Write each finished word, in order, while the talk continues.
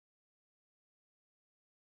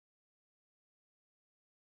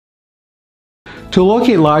To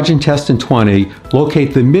locate large intestine 20,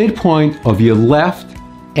 locate the midpoint of your left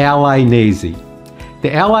ali nasi.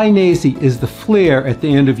 The ali nasi is the flare at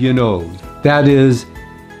the end of your nose. That is,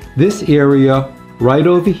 this area right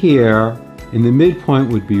over here, and the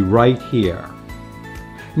midpoint would be right here.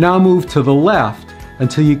 Now move to the left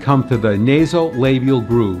until you come to the nasolabial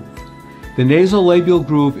groove. The nasolabial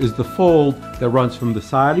groove is the fold that runs from the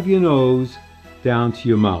side of your nose down to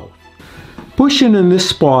your mouth. Push in this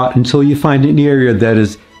spot until you find an area that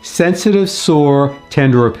is sensitive, sore,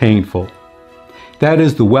 tender, or painful. That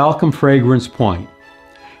is the welcome fragrance point.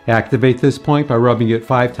 Activate this point by rubbing it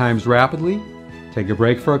 5 times rapidly. Take a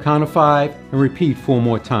break for a count of 5 and repeat 4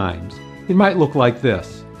 more times. It might look like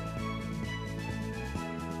this.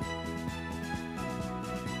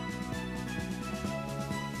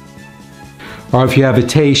 Or if you have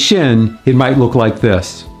a SHIN, it might look like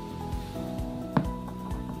this.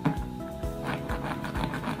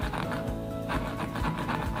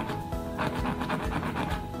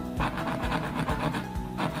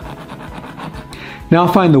 Now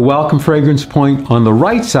find the welcome fragrance point on the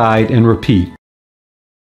right side and repeat.